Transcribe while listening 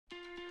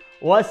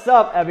What's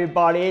up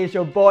everybody, it's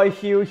your boy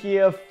Hugh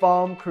here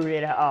from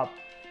Creator Up.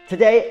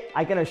 Today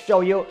I'm gonna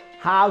show you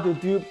how to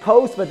do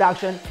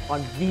post-production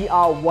on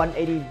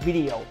VR180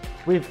 video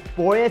with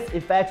Boris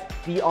Effects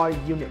VR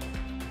unit.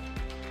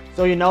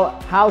 So you know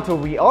how to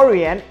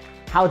reorient,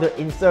 how to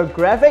insert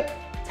graphic,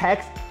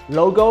 text,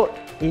 logo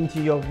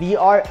into your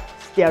VR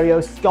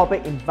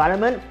stereoscopic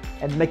environment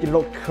and make it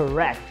look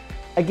correct.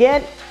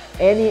 Again,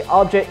 any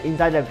object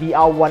inside the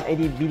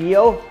VR180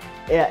 video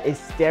is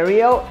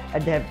stereo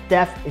and they have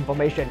depth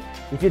information.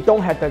 If you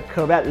don't have the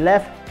correct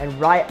left and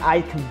right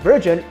eye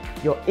conversion,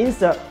 your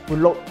insert will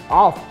look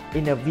off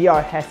in a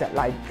VR headset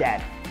like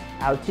that.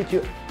 I'll teach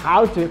you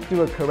how to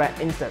do a correct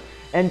insert.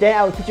 And then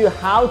I'll teach you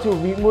how to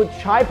remove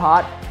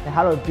tripod and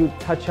how to do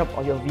touch-up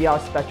on your VR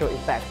special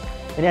effects.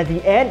 And at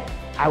the end,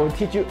 I will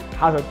teach you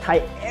how to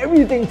tie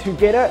everything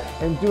together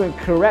and do a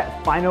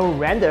correct final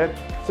render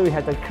so you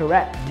have the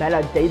correct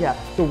metadata.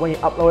 So when you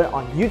upload it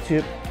on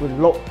YouTube, it will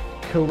look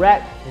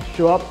correct and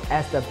show up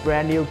as the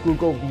brand new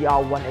Google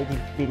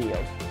VR180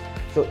 videos.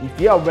 So if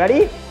you are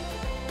ready,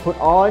 put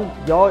on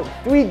your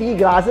 3D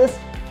glasses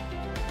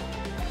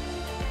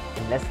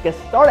and let's get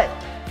started.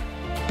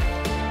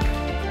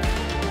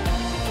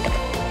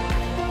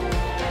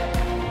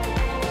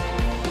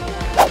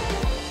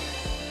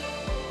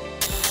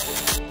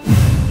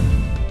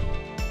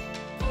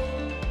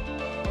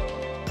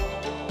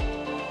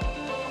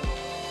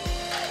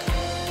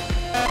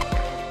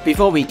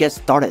 Before we get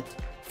started,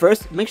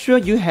 first, make sure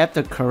you have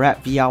the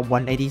correct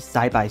VR180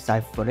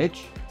 side-by-side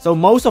footage. So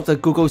most of the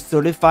Google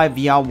certified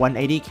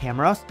VR180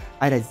 cameras,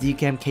 like the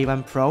Zcam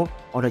K1 Pro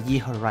or the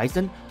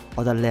eHorizon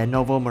or the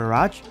Lenovo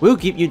Mirage, will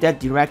give you that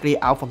directly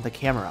out from the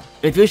camera.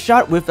 If you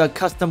shot with a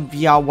custom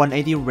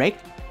VR180 rig,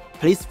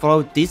 please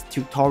follow this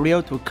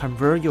tutorial to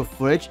convert your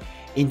footage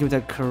into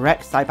the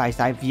correct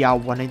side-by-side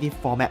VR180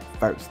 format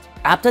first.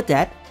 After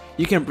that,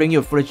 you can bring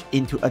your footage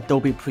into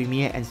Adobe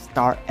Premiere and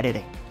start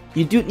editing.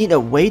 You do need a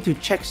way to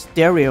check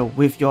stereo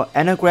with your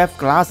anaglyph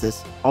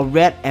glasses or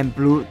red and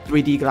blue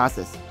 3D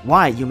glasses.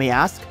 Why, you may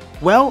ask?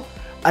 Well,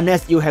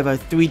 unless you have a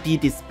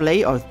 3D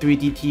display or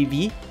 3D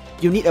TV,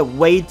 you need a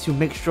way to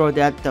make sure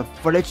that the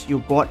footage you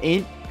brought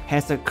in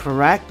has the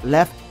correct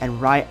left and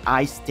right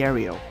eye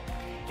stereo.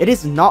 It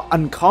is not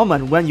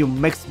uncommon when you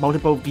mix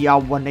multiple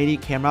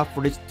VR180 camera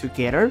footage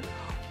together,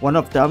 one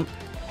of them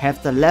has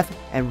the left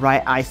and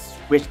right eye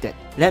switched.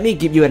 Let me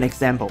give you an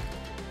example.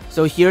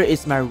 So here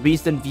is my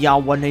recent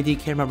VR180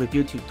 camera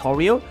review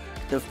tutorial.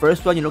 The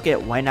first one you look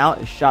at right now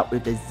is shot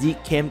with the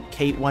Zcam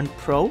K1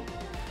 Pro.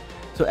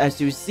 So as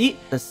you see,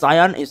 the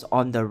cyan is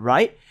on the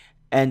right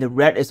and the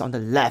red is on the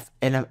left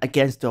and I'm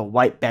against the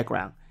white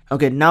background.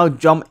 Okay, now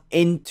jump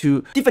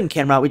into different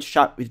camera which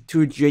shot with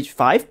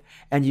 2GH5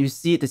 and you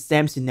see the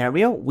same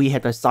scenario. We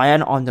have the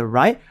cyan on the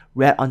right,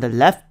 red on the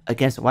left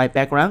against white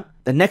background.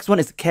 The next one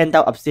is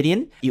Candle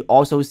Obsidian. You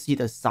also see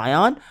the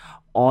cyan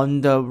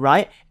on the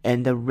right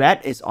and the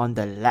red is on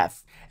the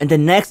left. And the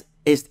next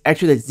is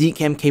actually the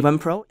Zcam K1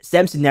 Pro.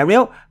 Same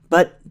scenario,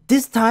 but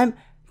this time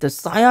the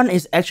cyan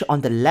is actually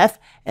on the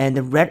left and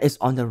the red is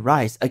on the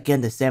right.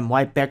 Again, the same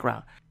white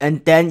background.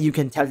 And then you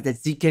can tell that the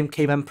Zcam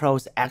K1 Pro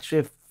is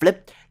actually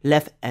flipped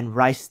left and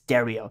right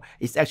stereo.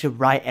 It's actually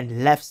right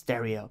and left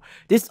stereo.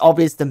 This is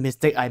obviously the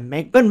mistake I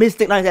make, but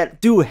mistakes like that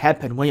do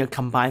happen when you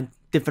combine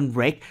different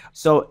rig.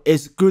 So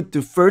it's good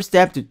to first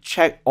step to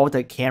check all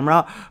the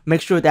camera,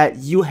 make sure that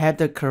you have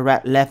the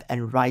correct left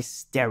and right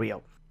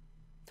stereo.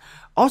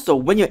 Also,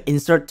 when you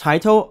insert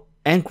title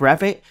and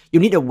graphic, you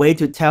need a way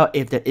to tell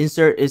if the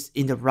insert is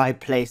in the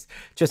right place.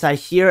 Just like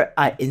here,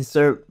 I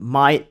insert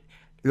my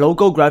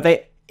logo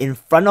graphic in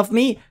front of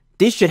me.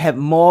 This should have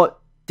more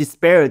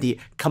disparity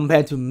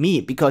compared to me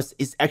because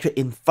it's actually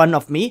in front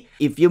of me.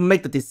 If you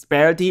make the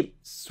disparity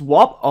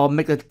swap or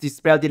make the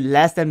disparity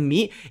less than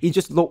me, it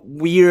just look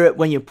weird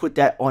when you put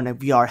that on a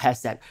VR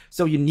headset.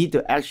 So you need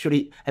to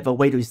actually have a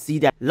way to see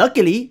that.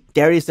 Luckily,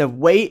 there is a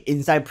way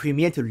inside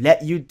Premiere to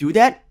let you do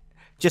that.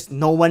 Just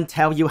no one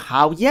tell you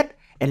how yet,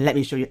 and let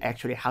me show you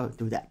actually how to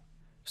do that.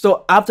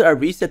 So after I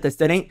reset the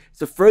setting,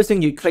 so first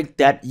thing you click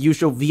that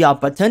usual VR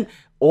button,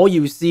 all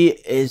you see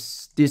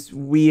is this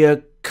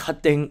weird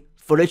cutting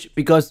footage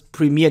because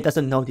Premiere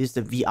doesn't know this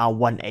is the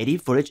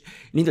VR180 footage.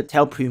 You need to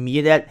tell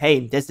Premiere that,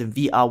 hey, there's a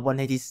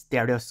VR180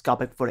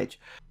 stereoscopic footage.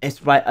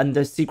 It's right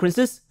under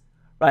sequences,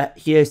 right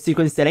here,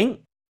 sequence setting.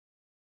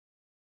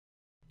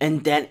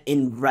 And then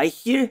in right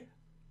here,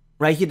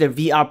 the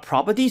VR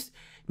properties,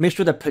 make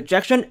sure the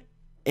projection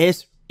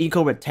is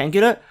equal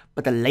rectangular,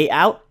 but the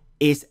layout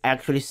is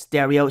actually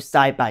stereo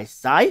side by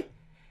side.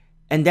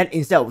 And then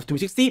instead of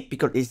 260,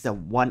 because it's a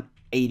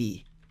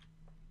 180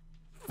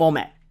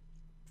 format.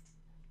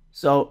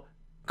 So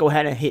go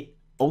ahead and hit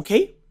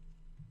OK.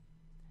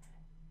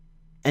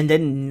 And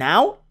then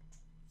now,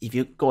 if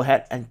you go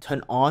ahead and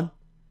turn on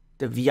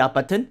the VR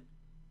button,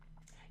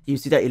 you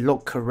see that it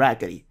looks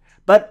correctly.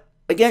 But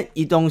again,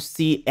 you don't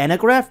see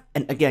anaglyph.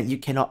 And again, you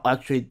cannot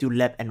actually do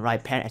left and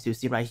right pan as you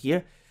see right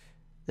here.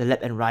 The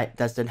left and right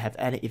doesn't have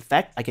any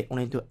effect. I can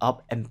only do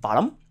up and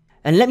bottom.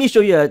 And let me show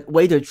you a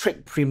way to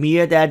trick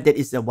Premiere that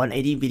is a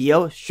 180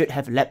 video, should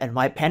have left and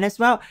right pan as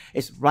well.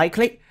 It's right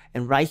click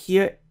and right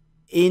here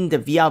in the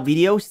VR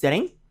video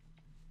setting.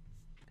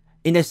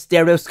 In the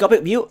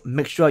stereoscopic view,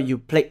 make sure you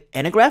click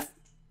Anagraph.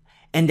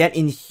 And then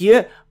in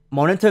here,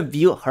 monitor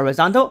view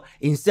horizontal,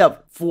 instead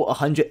of full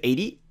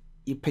 180,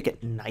 you pick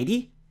it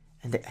 90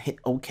 and then hit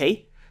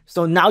OK.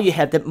 So now you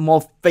have that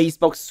more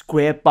Facebook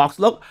square box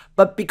look,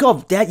 but because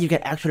of that, you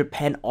can actually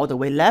pan all the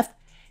way left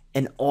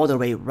and all the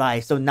way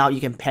right. So now you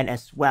can pan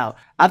as well.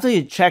 After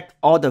you check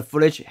all the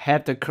footage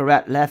have the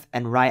correct left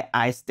and right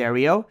eye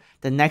stereo,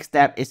 the next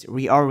step is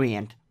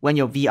reorient when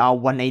your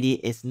VR180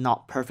 is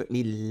not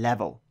perfectly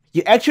level.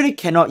 You actually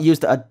cannot use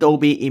the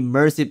Adobe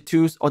immersive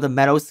tools or the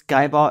metal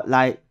skyboard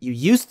like you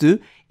used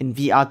to in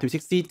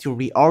VR360 to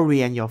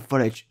reorient your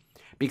footage,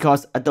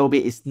 because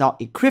Adobe is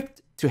not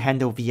equipped to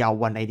handle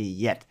VR180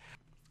 yet.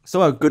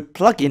 So a good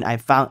plugin I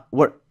found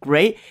worked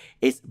great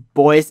is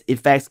Voice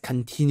Effects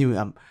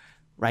Continuum.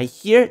 Right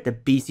here, the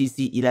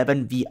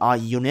BCC11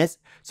 VR units.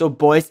 So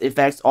Voice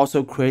Effects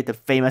also create the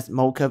famous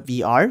Mocha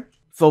VR.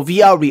 For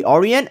VR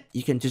Reorient,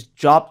 you can just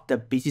drop the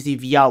BCC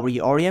VR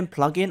Reorient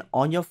plugin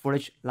on your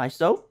footage like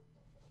so.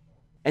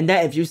 And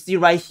then if you see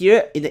right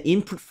here in the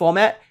input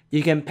format,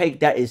 you can pick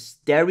that is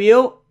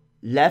stereo,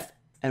 left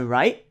and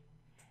right.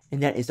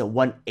 And then it's a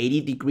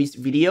 180 degrees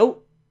video.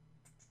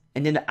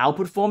 And then the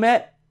output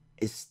format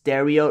is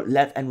stereo,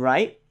 left and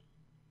right.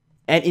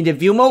 And in the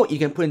view mode, you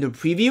can put into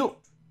preview.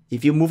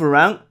 If you move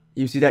around,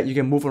 you see that you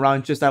can move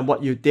around just like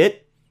what you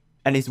did.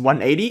 And it's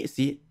 180,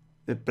 see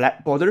the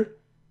black border.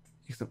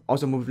 You can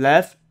also move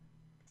left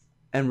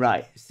and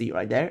right. See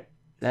right there,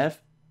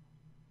 left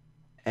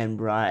and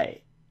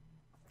right.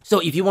 So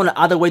if you want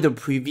another way to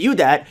preview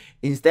that,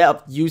 instead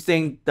of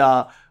using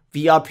the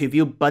VR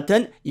preview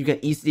button, you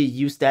can easily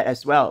use that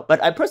as well.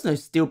 But I personally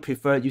still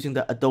prefer using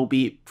the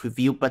Adobe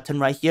preview button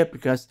right here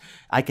because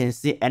I can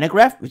see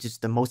Anagraph, which is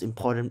the most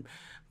important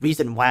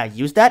reason why I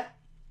use that.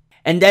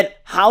 And then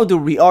how to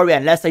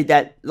reorient. Let's say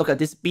that, look at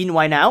this beam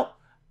right now.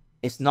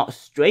 It's not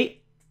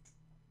straight.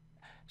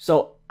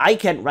 So I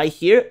can right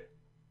here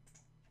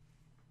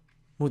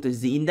move the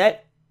Z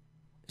index.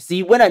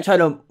 See, when I try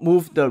to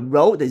move the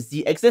row, the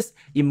Z axis,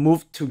 you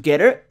move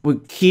together. We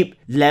keep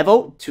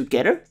level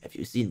together. If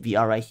you see in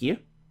VR right here.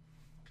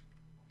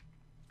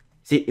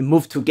 See, it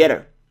moves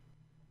together.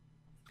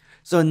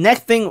 So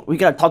next thing we're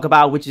going to talk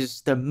about, which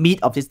is the meat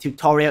of this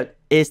tutorial,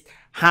 is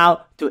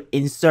how to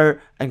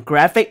insert a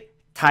graphic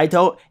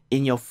title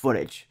in your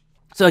footage.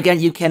 So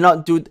again, you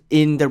cannot do it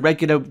in the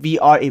regular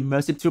VR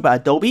immersive tool by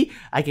Adobe.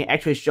 I can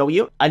actually show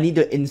you. I need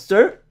to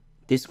insert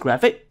this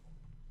graphic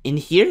in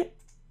here.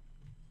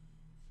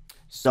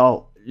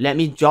 So let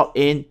me drop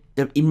in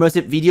the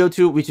immersive video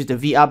tool, which is the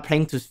VR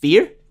plane to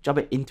sphere. Drop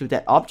it into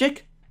that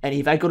object. And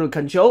if I go to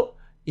control,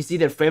 you see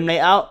the frame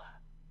layout.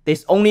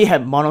 There's only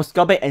have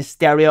monoscopic and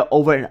stereo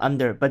over and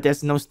under, but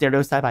there's no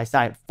stereo side by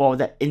side for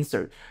that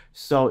insert.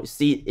 So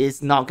see,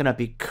 it's not gonna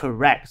be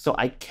correct. So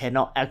I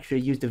cannot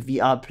actually use the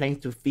VR plane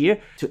to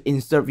sphere to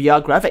insert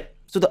VR graphic.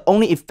 So the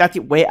only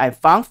effective way I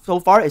found so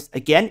far is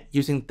again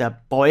using the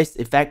Voice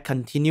Effect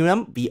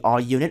Continuum VR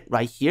unit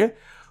right here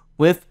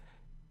with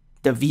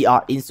the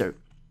VR insert.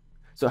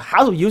 So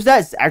how to use that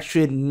is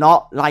actually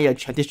not like a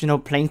traditional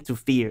plane to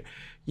sphere.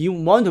 You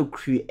want to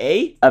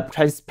create a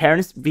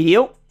transparent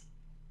video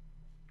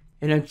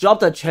and then drop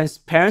the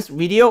transparent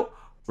video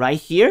right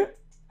here.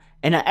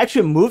 And I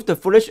actually move the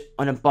footage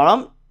on the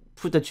bottom,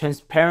 put the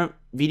transparent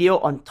video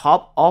on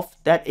top of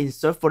that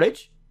insert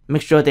footage.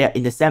 Make sure they are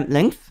in the same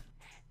length.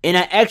 And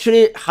I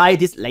actually hide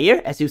this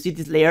layer. As you see,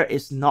 this layer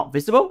is not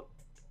visible.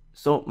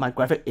 So my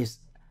graphic is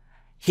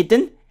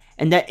hidden.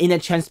 And then in the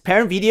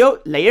transparent video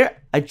layer,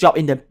 I drop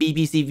in the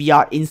BBC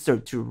VR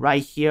insert to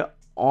right here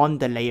on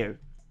the layer.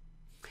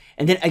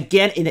 And then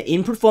again, in the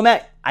input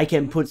format, I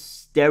can put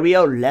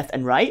stereo left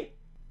and right.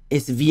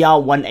 It's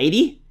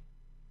VR180.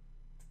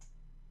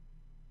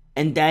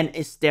 And then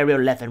it's stereo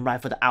left and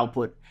right for the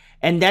output.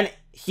 And then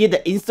here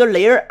the insert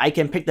layer, I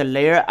can pick the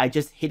layer I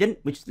just hidden,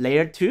 which is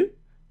layer 2,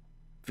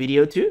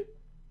 video 2.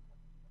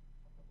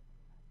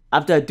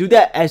 After I do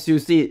that, as you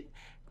see,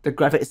 the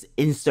graphic is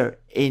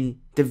insert in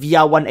the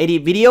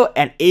VR180 video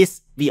and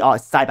is VR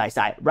side by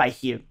side right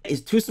here.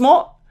 It's too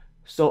small,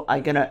 so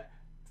I'm gonna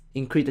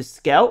increase the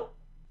scale.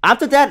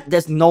 After that,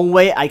 there's no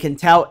way I can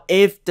tell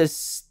if the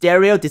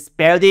stereo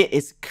disparity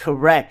is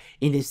correct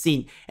in the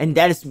scene. And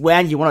that is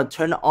when you want to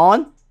turn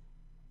on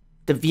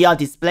the VR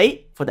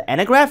display for the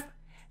anagraph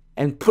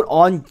and put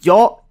on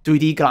your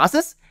 3D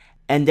glasses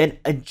and then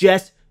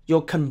adjust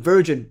your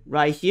conversion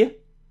right here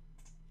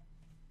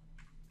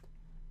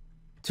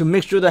to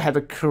make sure to have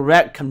a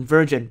correct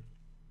conversion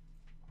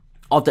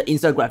of the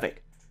insert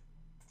graphic.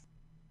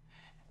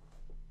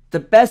 The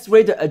best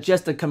way to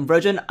adjust the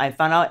conversion I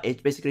found out is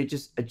basically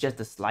just adjust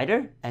the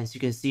slider. As you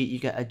can see,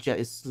 you can adjust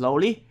it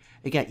slowly.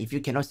 Again, if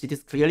you cannot see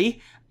this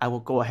clearly, I will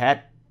go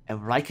ahead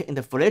and right click in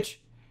the footage,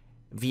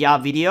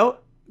 VR video,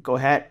 go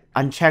ahead,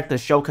 uncheck the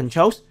show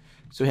controls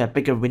so you have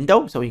bigger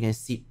window so you can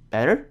see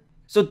better.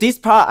 So this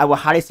part, I will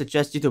highly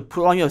suggest you to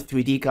put on your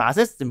 3D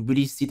glasses and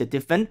really see the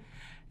difference.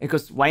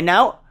 Because right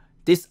now,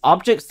 this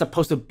object is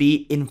supposed to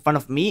be in front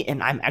of me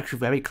and I'm actually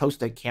very close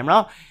to the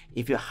camera.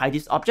 If you hide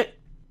this object,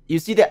 you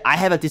see that I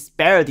have a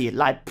disparity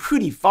like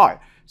pretty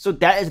far. So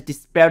that is a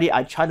disparity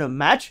I try to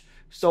match.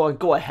 So I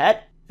go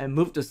ahead and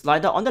move the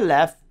slider on the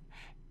left.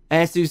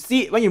 And as you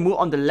see, when you move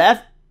on the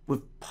left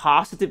with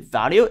positive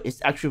value,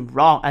 it's actually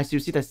wrong. As you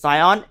see, the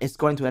cyan is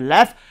going to the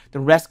left, the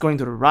rest going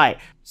to the right.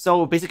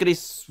 So basically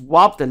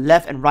swap the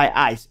left and right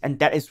eyes, and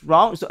that is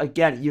wrong. So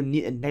again, you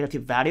need a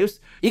negative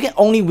values. You can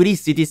only really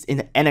see this in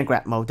the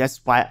anagram mode.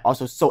 That's why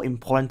also so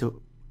important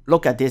to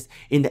look at this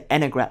in the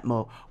anagram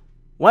mode.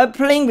 When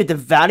playing with the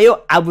value,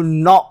 I will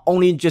not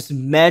only just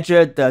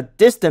measure the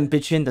distance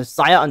between the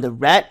cyan and the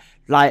red,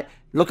 like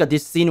look at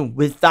this scene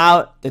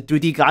without the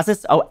 3D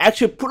glasses. I'll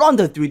actually put on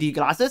the 3D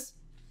glasses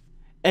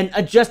and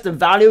adjust the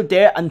value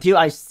there until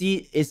I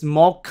see it's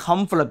more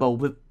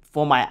comfortable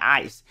for my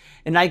eyes.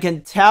 And I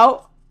can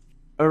tell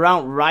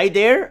around right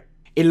there,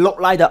 it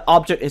looked like the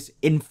object is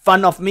in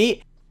front of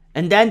me.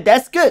 And then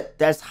that's good.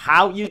 That's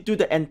how you do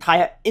the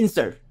entire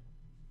insert.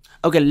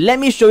 Okay, let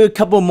me show you a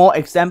couple more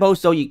examples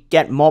so you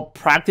get more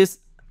practice.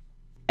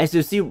 As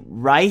you see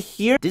right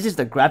here, this is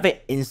the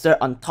graphic insert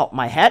on top of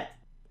my head.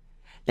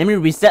 Let me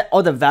reset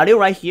all the value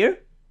right here.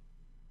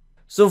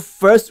 So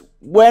first,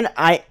 when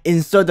I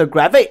insert the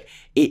graphic,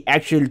 it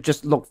actually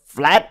just look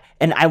flat,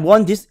 and I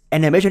want this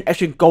animation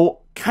actually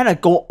kind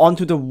of go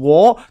onto the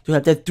wall to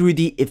have the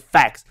 3D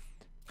effects,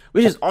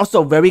 which is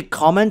also a very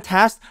common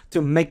task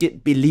to make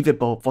it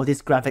believable for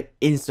this graphic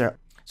insert.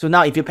 So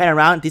now if you pan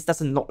around, this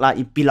doesn't look like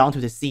it belongs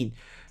to the scene.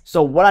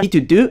 So what I need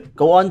to do,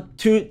 go on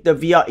to the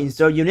VR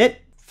insert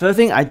unit. First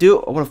thing I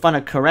do, I want to find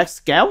a correct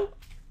scale,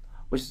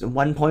 which is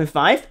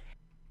 1.5.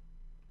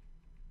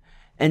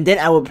 And then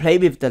I will play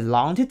with the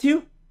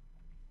longitude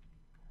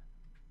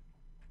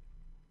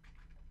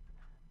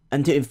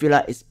until it feels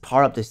like it's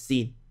part of the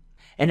scene.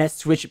 And I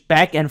switch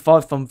back and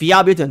forth from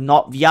VR view to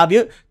not VR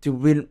view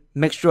to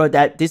make sure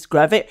that this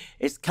graphic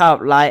is kind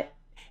of like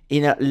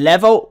in a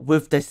level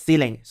with the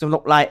ceiling. So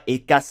look like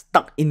it got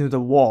stuck into the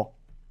wall.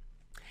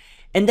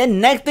 And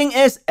then next thing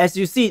is, as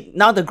you see,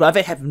 now the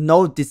graphic have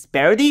no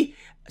disparity.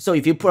 So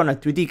if you put on a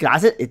 3D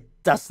glasses, it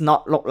does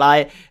not look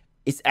like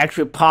it's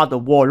actually part of the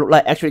wall. Look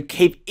like actually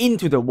cave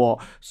into the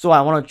wall. So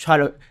I want to try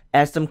to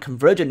add some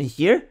conversion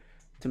here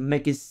to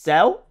make it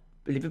sound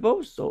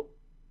believable. So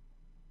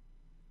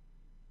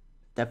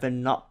definitely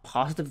not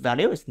positive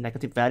value, it's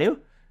negative value.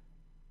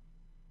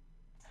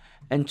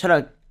 And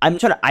I'm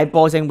trying to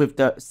eyeballing with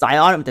the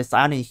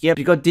cyan in here,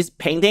 because this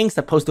painting is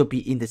supposed to be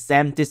in the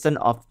same distance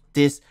of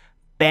this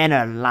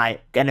banner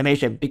like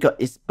animation, because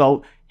it's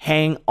both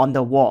hang on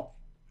the wall.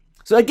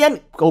 So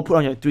again, go put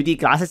on your 3D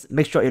glasses,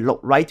 make sure it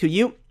look right to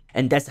you,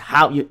 and that's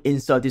how you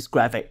insert this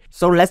graphic.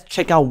 So let's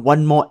check out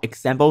one more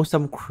example,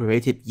 some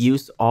creative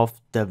use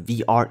of the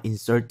VR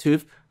insert tool.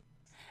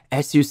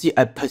 As you see,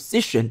 I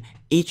position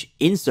each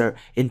insert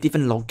in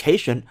different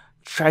location,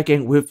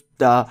 tracking with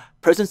the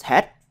person's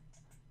head.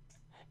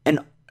 And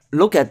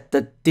look at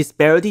the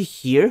disparity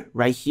here,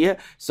 right here.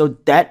 So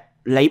that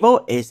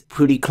label is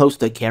pretty close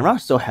to the camera,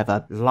 so have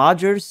a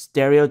larger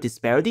stereo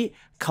disparity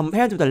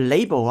compared to the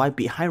label right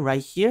behind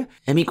right here.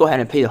 Let me go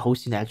ahead and play the whole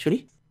scene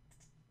actually.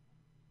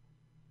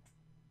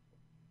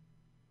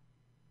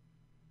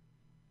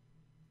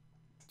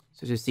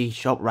 So you see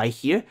show up right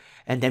here,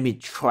 and then we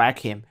track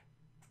him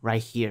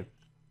right here.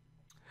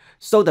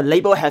 So the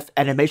label has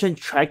animation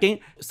tracking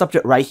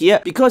subject right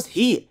here, because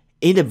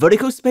in the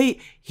vertical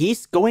space,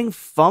 he's going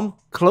from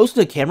close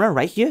to the camera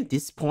right here,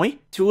 this point,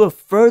 to a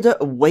further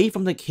away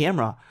from the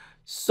camera.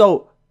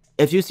 So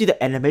if you see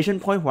the animation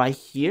point right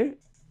here,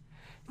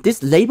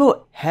 this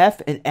label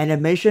have an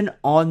animation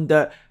on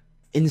the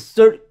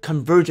insert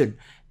conversion.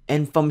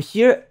 And from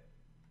here,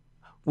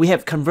 we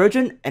have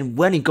conversion, and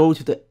when it goes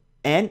to the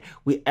end,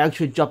 we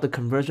actually drop the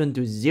conversion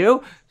to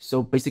 0.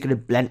 So basically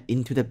blend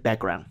into the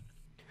background.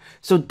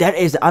 So that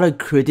is the other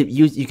creative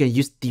use you can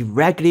use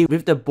directly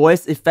with the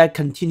voice effect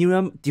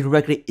continuum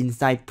directly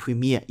inside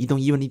Premiere. You don't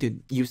even need to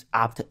use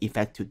After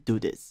Effects to do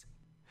this.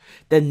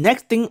 The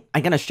next thing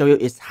I'm gonna show you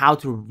is how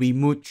to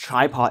remove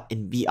tripod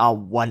in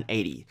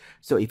VR180.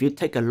 So if you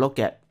take a look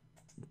at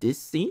this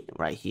scene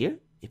right here,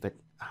 if I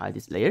hide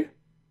this layer,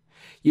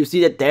 you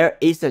see that there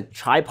is a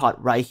tripod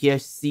right here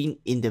seen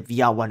in the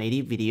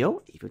VR180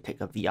 video. If you take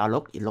a VR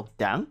look, you look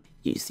down,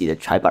 you see the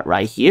tripod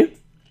right here.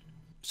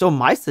 So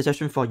my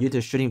suggestion for you to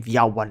shooting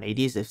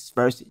VR180 is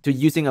first to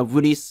using a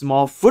really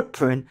small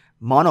footprint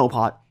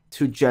monopod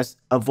to just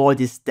avoid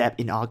this step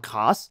in our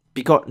cars,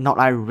 because not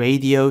like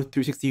radio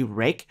 360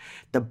 rig,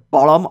 the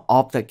bottom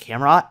of the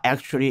camera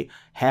actually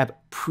have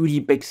pretty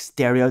big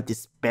stereo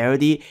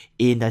disparity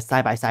in the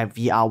side-by-side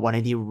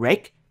VR180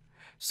 rig.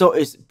 So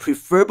it's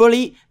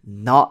preferably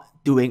not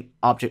doing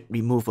object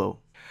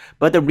removal.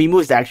 But the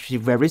remove is actually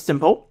very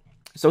simple.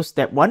 So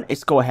step 1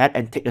 is go ahead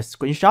and take a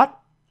screenshot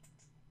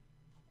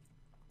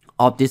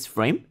of this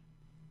frame.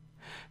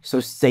 So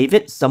save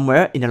it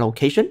somewhere in a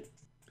location.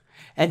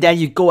 And then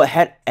you go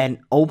ahead and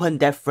open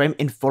that frame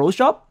in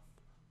Photoshop.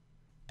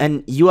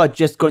 And you are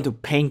just going to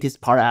paint this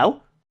part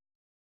out.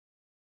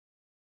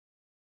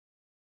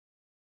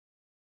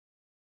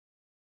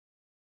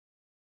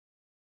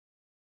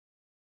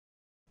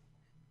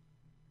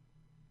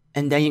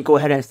 And then you go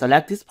ahead and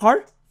select this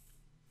part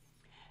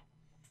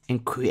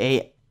and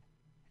create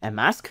a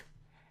mask.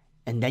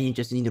 And then you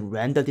just need to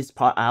render this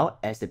part out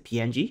as a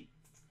PNG.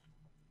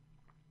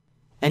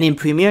 And in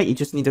Premiere, you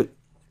just need to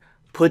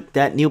put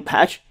that new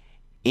patch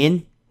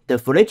in the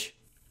footage,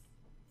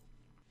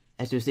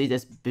 as you see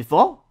this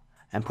before,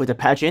 and put the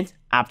patch in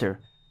after.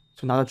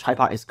 So now the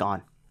tripod is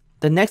gone.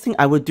 The next thing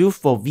I would do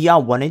for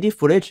VR180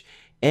 footage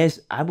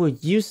is I will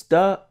use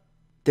the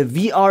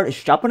VR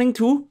sharpening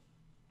tool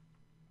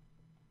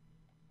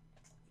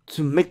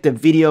to make the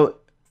video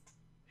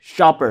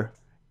sharper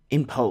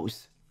in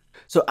post.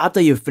 So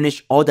after you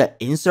finish all the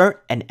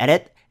insert and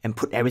edit and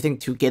put everything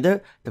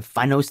together, the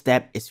final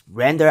step is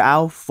render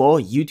out for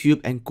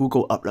YouTube and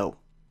Google upload.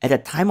 At the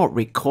time of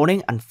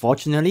recording,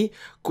 unfortunately,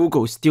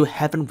 Google still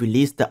haven't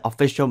released the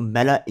official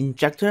Meta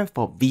injector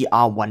for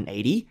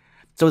VR180.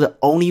 So the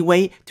only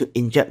way to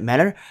inject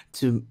Meta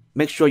to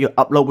make sure your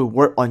upload will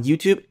work on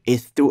YouTube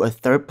is through a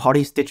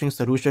third-party stitching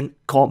solution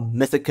called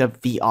Musica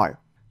VR.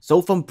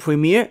 So from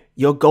Premiere,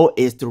 your goal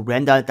is to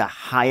render the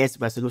highest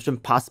resolution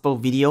possible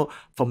video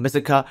from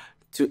Musica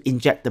to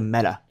inject the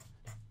Meta.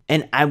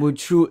 And I will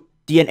choose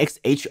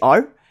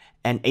DNxHR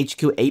and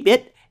HQ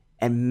 8-bit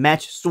and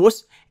match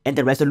source, and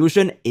the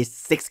resolution is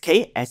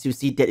 6K. As you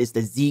see, that is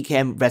the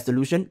Zcam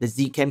resolution, the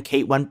Zcam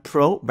K1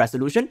 Pro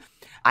resolution.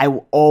 I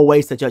will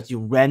always suggest you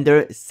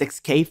render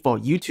 6K for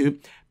YouTube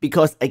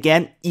because,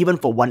 again, even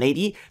for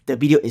 180, the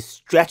video is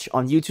stretched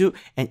on YouTube.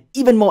 And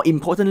even more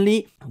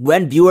importantly,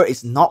 when viewer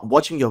is not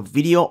watching your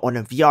video on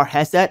a VR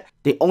headset,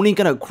 they're only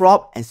gonna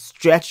crop and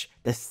stretch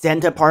the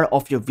center part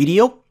of your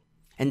video.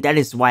 And that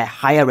is why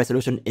higher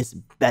resolution is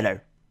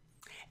better.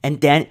 And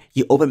then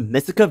you open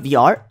Musica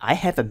VR. I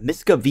have a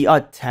Musica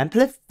VR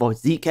template for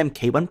Zcam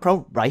K1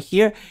 Pro right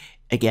here.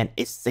 Again,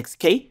 it's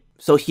 6K.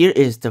 So here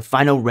is the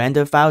final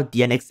render file,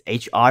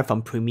 DNxHR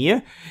from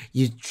Premiere.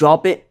 You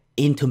drop it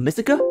into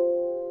Musica,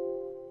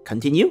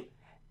 continue,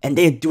 and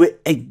then do it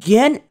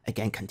again,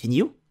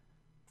 continue.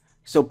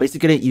 So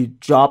basically you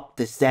drop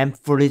the same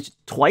footage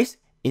twice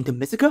into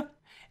Musica.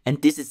 And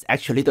this is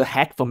actually the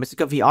hack for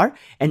Musica VR.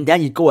 And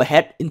then you go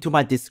ahead into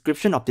my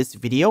description of this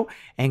video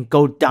and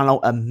go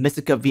download a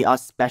Musica VR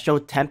special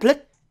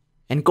template.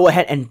 And go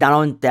ahead and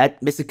download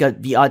that Musica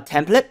VR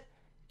template.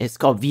 It's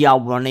called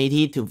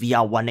VR180 to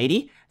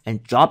VR180.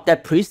 And drop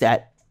that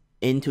preset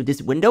into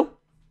this window.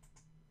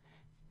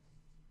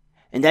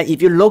 And then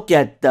if you look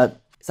at the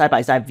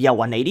side-by-side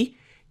VR180,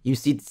 you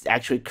see it's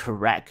actually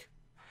correct.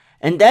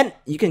 And then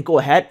you can go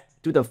ahead,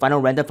 do the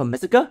final render from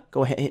Musica.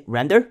 Go ahead and hit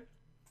render.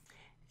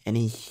 And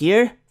in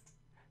here,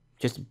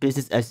 just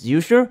business as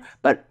usual.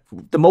 But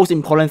the most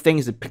important thing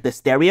is to pick the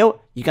stereo.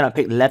 You're gonna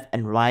pick left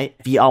and right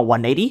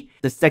VR180.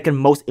 The second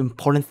most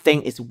important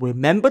thing is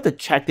remember to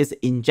check this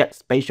inject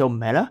spatial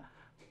meta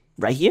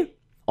right here.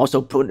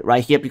 Also put it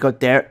right here because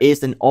there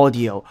is an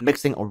audio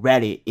mixing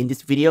already in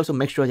this video. So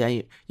make sure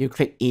that you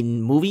click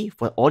in movie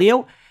for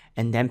audio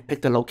and then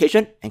pick the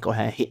location and go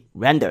ahead and hit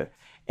render.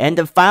 And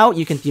the file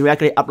you can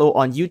directly upload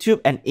on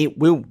YouTube and it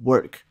will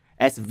work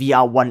as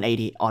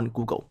VR180 on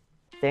Google.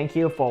 Thank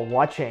you for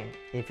watching.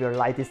 If you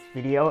like this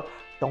video,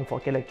 don't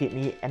forget to give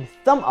me a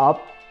thumb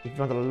up. If you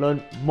want to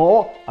learn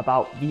more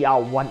about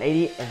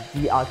VR180 and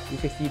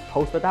VR360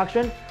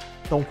 post-production,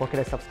 don't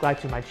forget to subscribe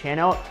to my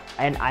channel.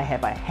 And I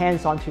have a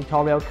hands-on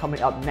tutorial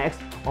coming up next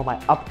on my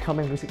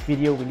upcoming music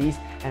video release,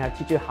 and I'll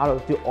teach you how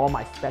to do all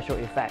my special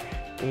effects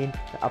in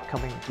the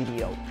upcoming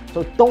video.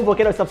 So don't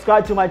forget to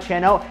subscribe to my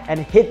channel and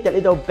hit the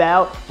little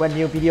bell when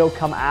new video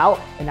come out,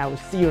 and I will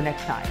see you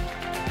next time.